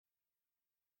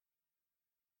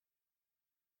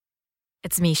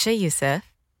It's Misha Youssef.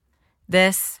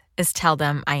 This is Tell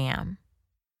Them I Am.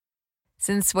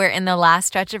 Since we're in the last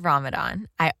stretch of Ramadan,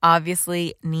 I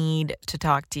obviously need to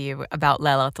talk to you about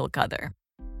Laylatul Qadr.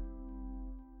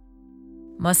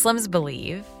 Muslims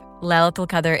believe Laylatul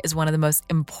Qadr is one of the most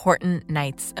important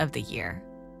nights of the year.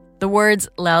 The words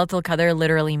Laylatul Qadr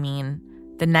literally mean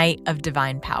the night of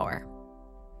divine power.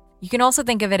 You can also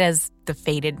think of it as the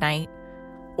fated night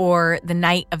or the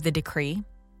night of the decree,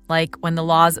 like when the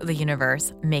laws of the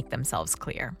universe make themselves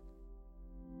clear.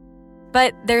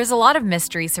 But there's a lot of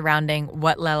mystery surrounding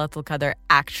what Laylatul Qadr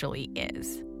actually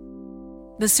is.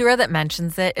 The surah that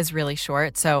mentions it is really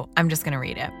short, so I'm just going to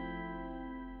read it.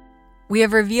 We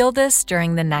have revealed this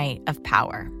during the night of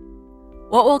power.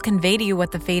 What will convey to you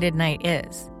what the fated night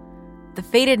is? The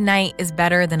fated night is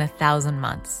better than 1,000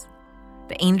 months.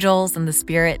 The angels and the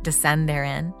Spirit descend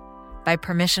therein by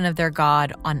permission of their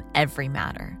God on every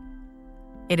matter.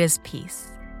 It is peace.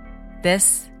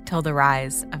 This till the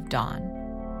rise of dawn.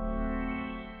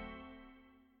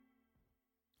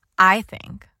 I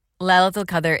think Laylatul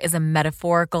Qadr is a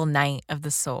metaphorical night of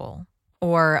the soul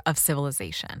or of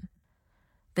civilization.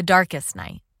 The darkest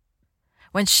night.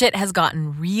 When shit has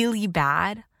gotten really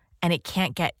bad and it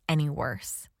can't get any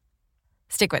worse.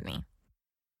 Stick with me.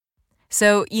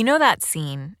 So, you know that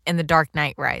scene in The Dark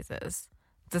Knight Rises,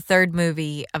 the third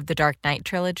movie of the Dark Knight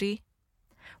trilogy?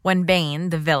 When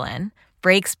Bane, the villain,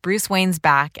 breaks Bruce Wayne's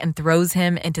back and throws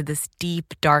him into this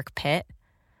deep, dark pit.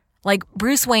 Like,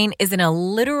 Bruce Wayne is in a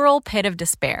literal pit of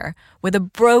despair with a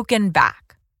broken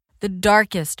back, the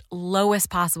darkest,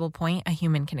 lowest possible point a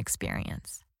human can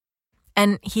experience.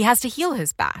 And he has to heal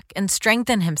his back and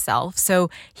strengthen himself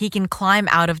so he can climb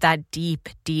out of that deep,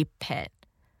 deep pit.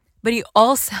 But he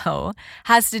also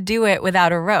has to do it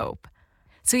without a rope.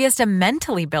 So he has to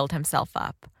mentally build himself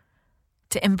up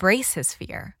to embrace his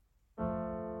fear.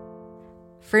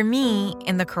 For me,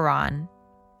 in the Quran,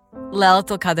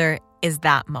 Laylatul Qadr is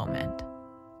that moment.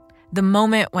 The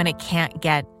moment when it can't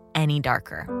get any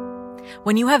darker.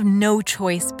 When you have no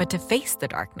choice but to face the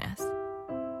darkness,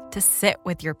 to sit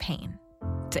with your pain,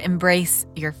 to embrace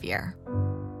your fear.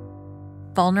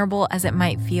 Vulnerable as it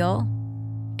might feel,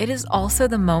 it is also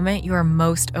the moment you are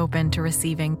most open to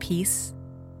receiving peace,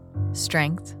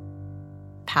 strength,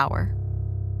 power.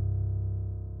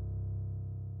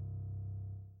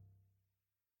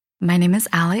 My name is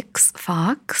Alex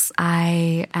Fox.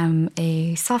 I am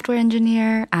a software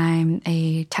engineer. I'm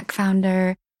a tech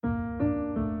founder.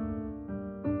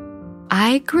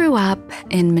 I grew up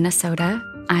in Minnesota.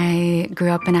 I grew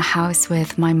up in a house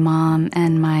with my mom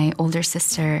and my older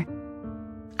sister.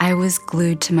 I was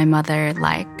glued to my mother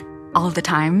like all the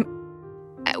time.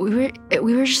 We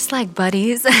were just like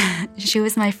buddies. She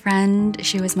was my friend.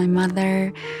 She was my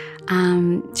mother.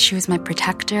 She was my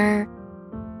protector.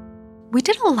 We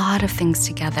did a lot of things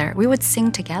together. We would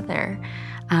sing together.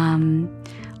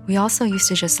 We also used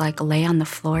to just like lay on the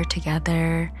floor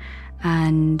together.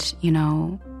 And,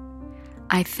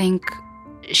 I think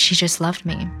she just loved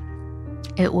me.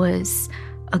 It was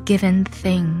a given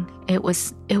thing. It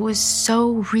was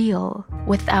so real,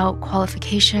 without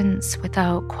qualifications,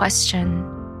 without question.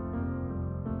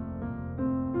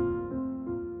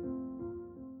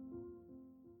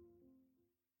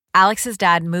 Alex's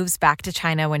dad moves back to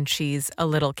China when she's a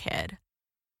little kid.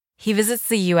 He visits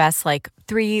the U.S. like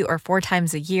 3 or 4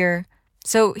 times a year,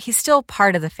 so he's still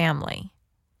part of the family.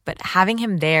 But having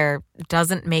him there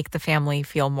doesn't make the family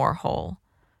feel more whole,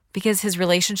 because his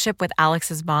relationship with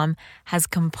Alex's mom has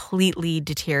completely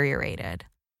deteriorated.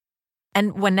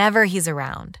 And whenever he's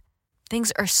around,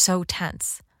 things are so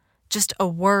tense, just a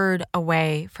word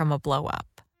away from a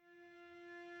blow-up.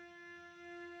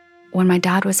 When my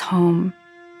dad was home,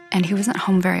 and he wasn't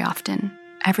home very often,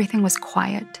 everything was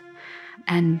quiet.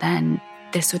 And then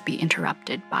this would be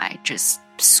interrupted by just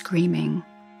screaming,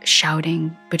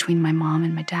 shouting between my mom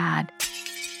and my dad.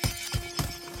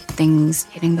 Things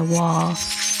hitting the wall.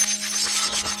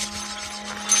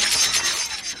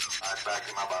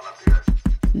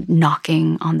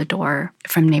 Knocking on the door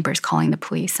from neighbors calling the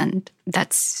police. And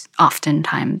that's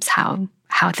oftentimes how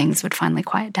things would finally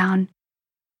quiet down.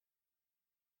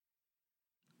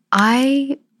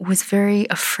 I was very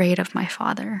afraid of my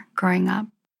father growing up.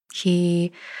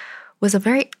 He was a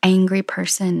very angry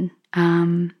person,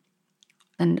 and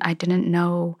I didn't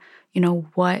know,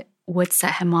 what would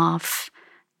set him off.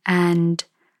 And,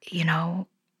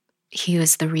 he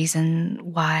was the reason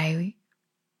why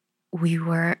we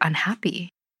were unhappy.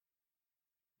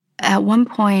 At one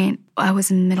point, I was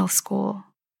in middle school.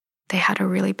 They had a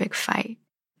really big fight.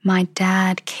 My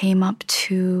dad came up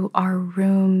to our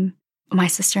room. My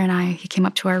sister and I, he came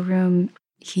up to our room.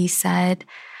 He said,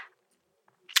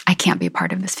 I can't be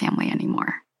part of this family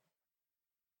anymore.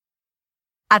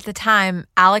 At the time,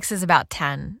 Alex is about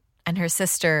 10 and her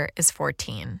sister is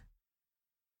 14.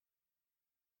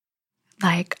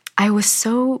 I was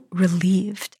so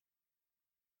relieved.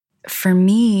 For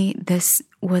me, this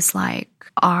was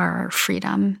our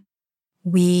freedom.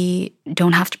 We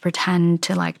don't have to pretend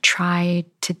to try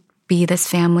to be this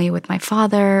family with my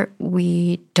father.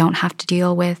 We don't have to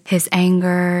deal with his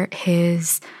anger,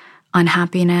 his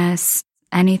unhappiness,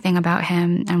 anything about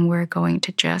him, and we're going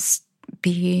to just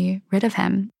be rid of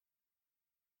him.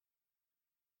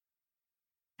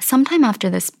 Sometime after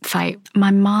this fight, my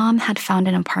mom had found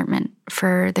an apartment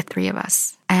for the three of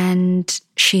us, and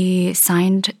she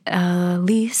signed a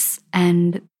lease,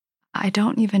 and I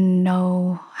don't even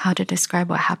know how to describe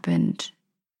what happened.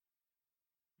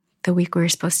 The week we were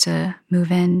supposed to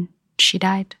move in, she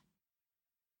died.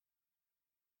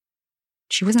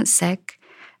 She wasn't sick.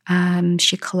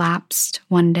 She collapsed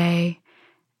one day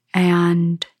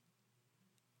and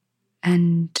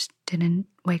didn't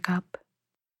wake up.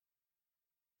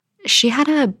 She had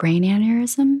a brain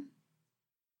aneurysm.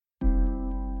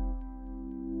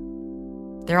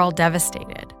 They're all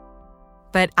devastated.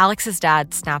 But Alex's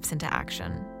dad snaps into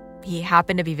action. He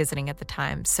happened to be visiting at the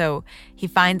time, so he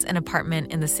finds an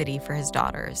apartment in the city for his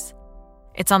daughters.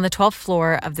 It's on the 12th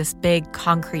floor of this big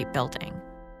concrete building.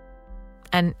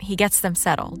 And he gets them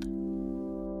settled.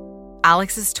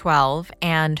 Alex is 12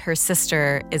 and her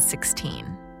sister is 16.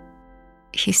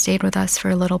 He stayed with us for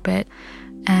a little bit,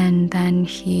 and then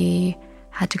he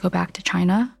had to go back to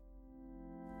China.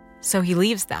 So he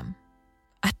leaves them,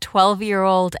 a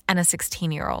 12-year-old and a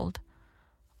 16-year-old,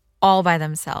 all by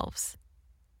themselves.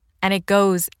 And it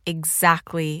goes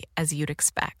exactly as you'd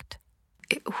expect.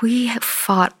 We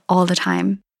fought all the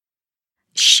time.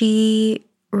 She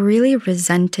really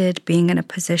resented being in a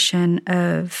position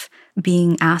of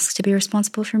being asked to be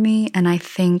responsible for me, and I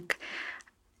think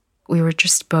we were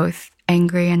just both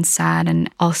angry and sad and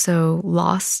also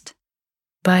lost.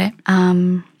 But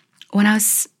when I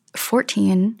was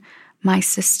 14, my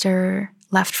sister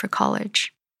left for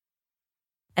college.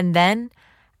 And then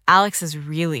Alex is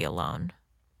really alone.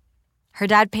 Her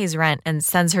dad pays rent and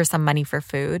sends her some money for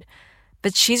food,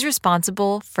 but she's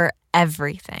responsible for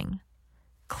everything.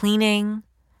 Cleaning,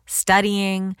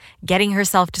 studying, getting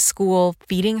herself to school,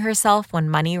 feeding herself when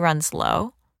money runs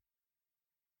low.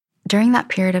 During that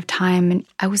period of time,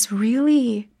 I was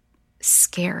really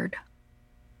scared.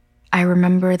 I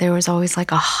remember there was always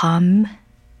a hum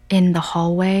in the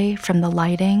hallway from the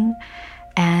lighting,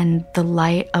 and the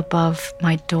light above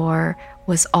my door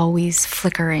was always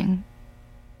flickering.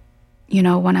 You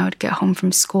know, when I would get home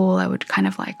from school, I would kind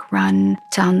of run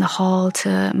down the hall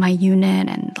to my unit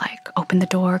and open the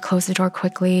door, close the door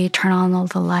quickly, turn on all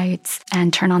the lights,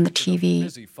 and turn on the TV.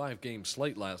 Busy 5-game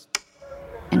slate last.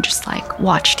 And just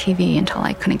watch TV until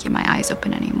I couldn't keep my eyes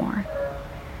open anymore.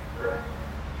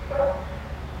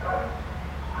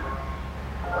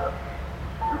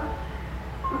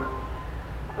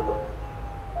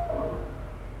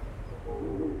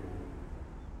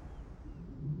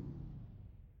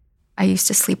 I used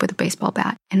to sleep with a baseball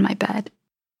bat in my bed.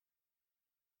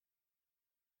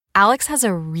 Alex has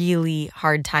a really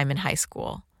hard time in high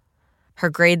school. Her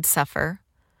grades suffer.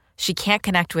 She can't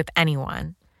connect with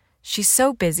anyone. She's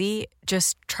so busy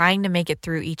just trying to make it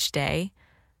through each day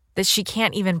that she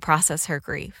can't even process her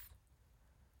grief.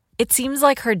 It seems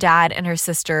like her dad and her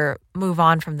sister move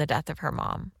on from the death of her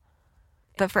mom.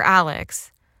 But for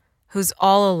Alex, who's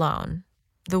all alone,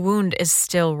 the wound is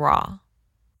still raw.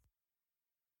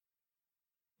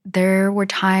 There were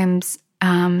times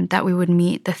that we would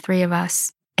meet, the three of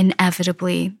us.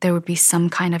 Inevitably, there would be some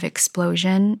kind of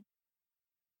explosion.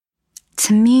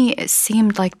 To me, it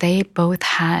seemed like they both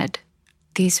had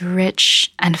these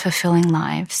rich and fulfilling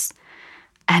lives.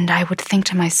 And I would think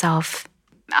to myself,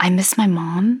 I miss my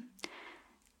mom.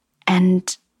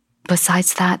 And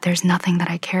besides that, there's nothing that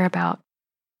I care about.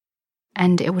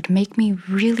 And it would make me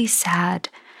really sad.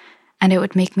 And it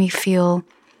would make me feel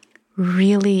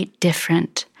really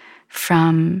different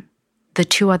from the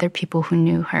two other people who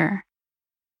knew her.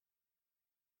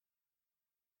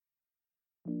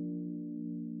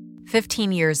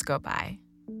 15 years go by,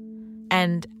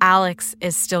 and Alex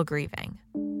is still grieving,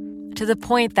 to the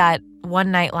point that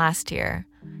one night last year,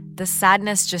 the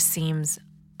sadness just seems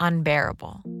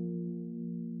unbearable.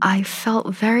 I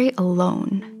felt very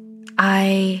alone.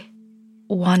 I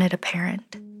wanted a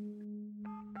parent.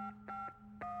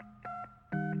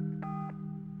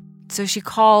 So she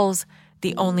calls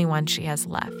the only one she has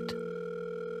left.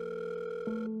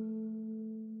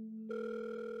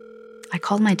 I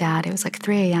called my dad. It was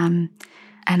 3 a.m.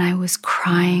 and I was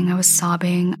crying. I was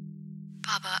sobbing.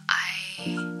 Baba,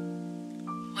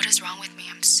 what is wrong with me?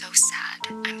 I'm so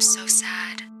sad. I'm so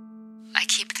sad. I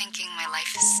keep thinking my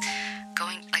life is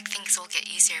going, like things will get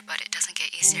easier, but it doesn't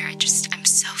get easier. I'm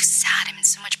so sad. I'm in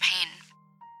so much pain.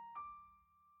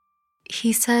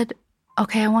 He said,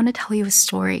 okay, I want to tell you a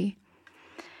story.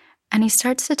 And he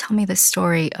starts to tell me the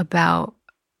story about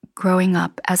growing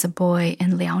up as a boy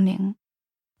in Liaoning.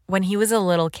 When he was a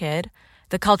little kid,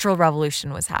 the Cultural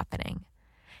Revolution was happening.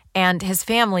 And his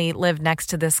family lived next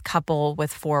to this couple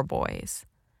with 4 boys.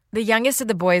 The youngest of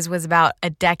the boys was about a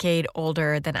decade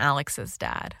older than Alex's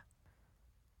dad.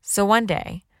 So one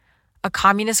day, a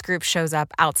communist group shows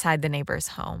up outside the neighbor's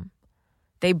home.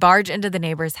 They barge into the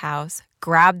neighbor's house,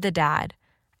 grab the dad,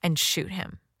 and shoot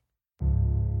him.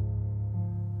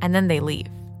 And then they leave.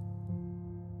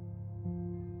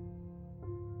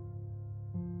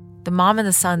 The mom and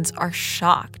the sons are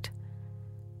shocked.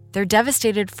 They're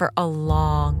devastated for a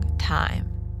long time.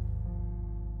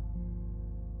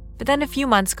 But then a few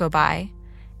months go by,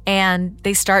 and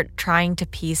they start trying to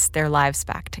piece their lives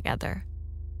back together.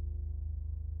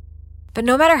 But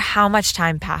no matter how much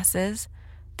time passes,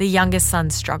 the youngest son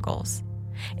struggles.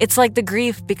 It's like the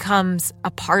grief becomes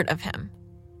a part of him.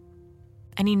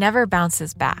 And he never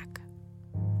bounces back.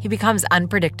 He becomes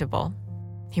unpredictable.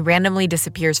 He randomly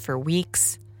disappears for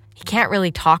weeks. He can't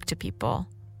really talk to people.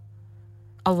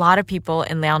 A lot of people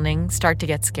in Liaoning start to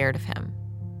get scared of him.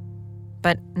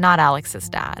 But not Alex's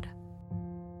dad.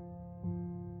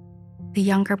 The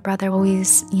younger brother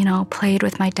always, played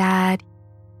with my dad.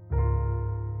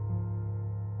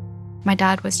 My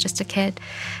dad was just a kid,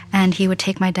 and he would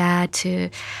take my dad to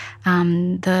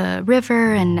the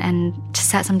river and to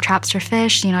set some traps for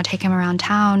fish, take him around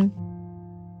town.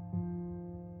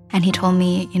 And he told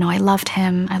me, I loved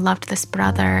him. I loved this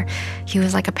brother. He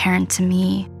was like a parent to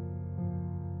me.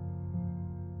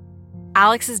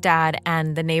 Alex's dad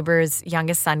and the neighbor's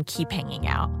youngest son keep hanging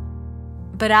out.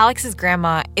 But Alex's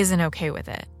grandma isn't okay with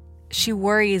it. She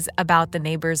worries about the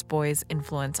neighbor's boy's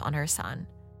influence on her son.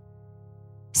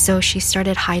 So she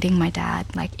started hiding my dad,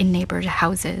 in neighbors'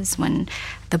 houses when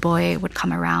the boy would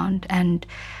come around. And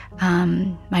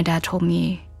my dad told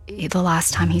me the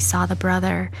last time he saw the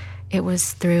brother, it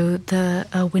was through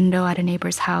a window at a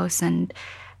neighbor's house, and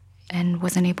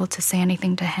wasn't able to say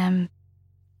anything to him.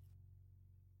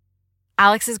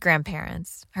 Alex's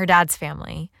grandparents, her dad's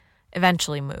family,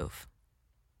 eventually move.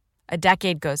 A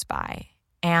decade goes by,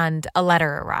 and a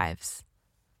letter arrives.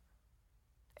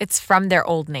 It's from their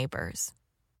old neighbors,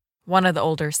 one of the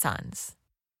older sons.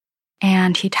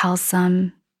 And he tells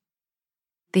them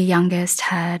the youngest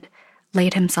had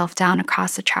laid himself down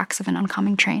across the tracks of an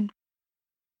oncoming train.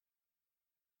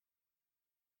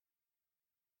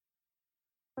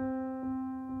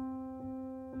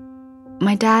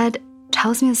 My dad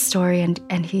tells me the story,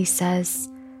 and he says,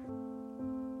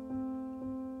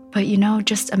 but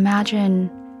just imagine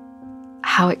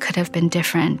how it could have been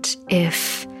different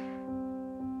if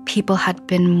people had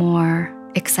been more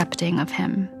accepting of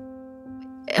him.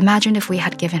 Imagine if we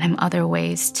had given him other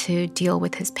ways to deal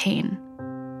with his pain.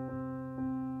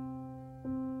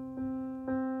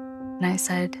 And I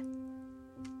said,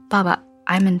 Baba,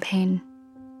 I'm in pain.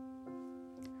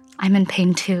 I'm in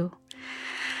pain too.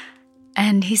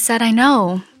 And he said, I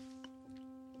know.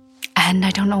 And I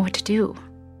don't know what to do.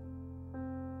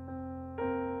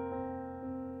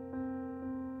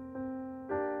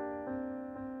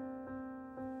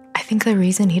 I think the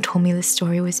reason he told me this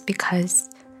story was because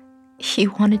he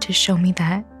wanted to show me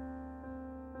that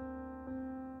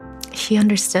he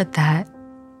understood that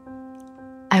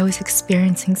I was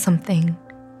experiencing something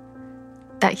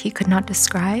that he could not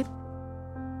describe,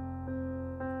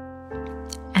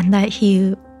 and that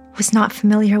he was not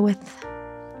familiar with,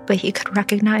 but he could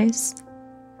recognize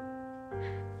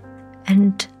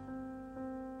and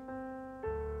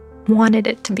wanted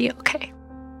it to be okay.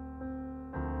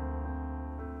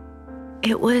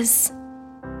 It was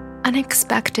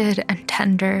unexpected and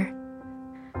tender,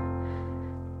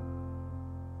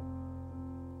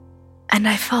 and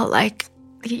I felt like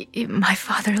my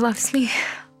father loves me.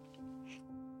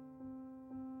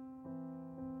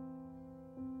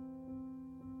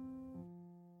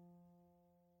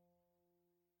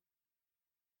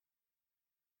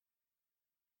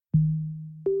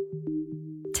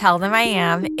 Tell Them I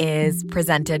Am is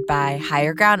presented by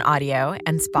Higher Ground Audio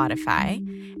and Spotify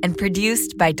and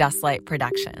produced by Dustlight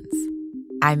Productions.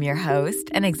 I'm your host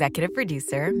and executive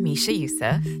producer, Misha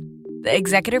Youssef. The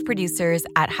executive producers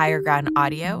at Higher Ground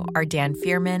Audio are Dan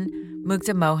Fierman,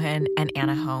 Mukta Mohan, and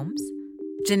Anna Holmes.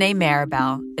 Janae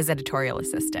Maribel is editorial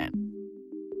assistant.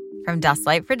 From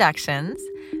Dustlight Productions,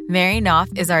 Mary Knopf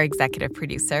is our executive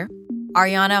producer.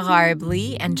 Ariana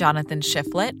Gharibli and Jonathan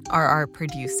Shiflett are our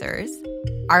producers.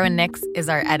 Arwen Nix is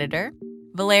our editor.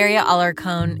 Valeria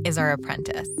Alarcon is our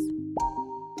apprentice.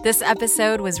 This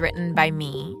episode was written by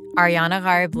me, Ariana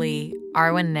Gharibli,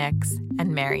 Arwen Nix,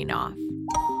 and Mary Knopf.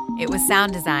 It was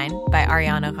sound designed by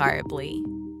Ariana Gharibli.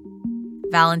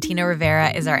 Valentina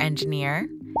Rivera is our engineer.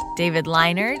 David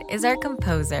Leinert is our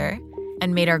composer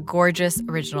and made our gorgeous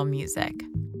original music.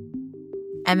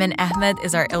 Emin Ahmed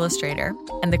is our illustrator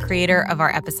and the creator of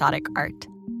our episodic art.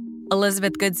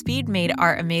 Elizabeth Goodspeed made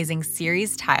our amazing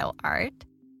series tile art.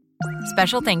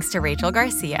 Special thanks to Rachel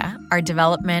Garcia, our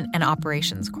development and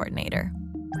operations coordinator.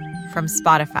 From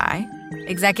Spotify,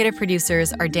 executive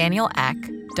producers are Daniel Eck,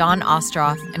 Dawn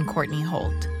Ostroff, and Courtney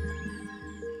Holt.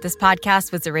 This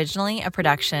podcast was originally a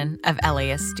production of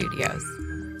LAist Studios.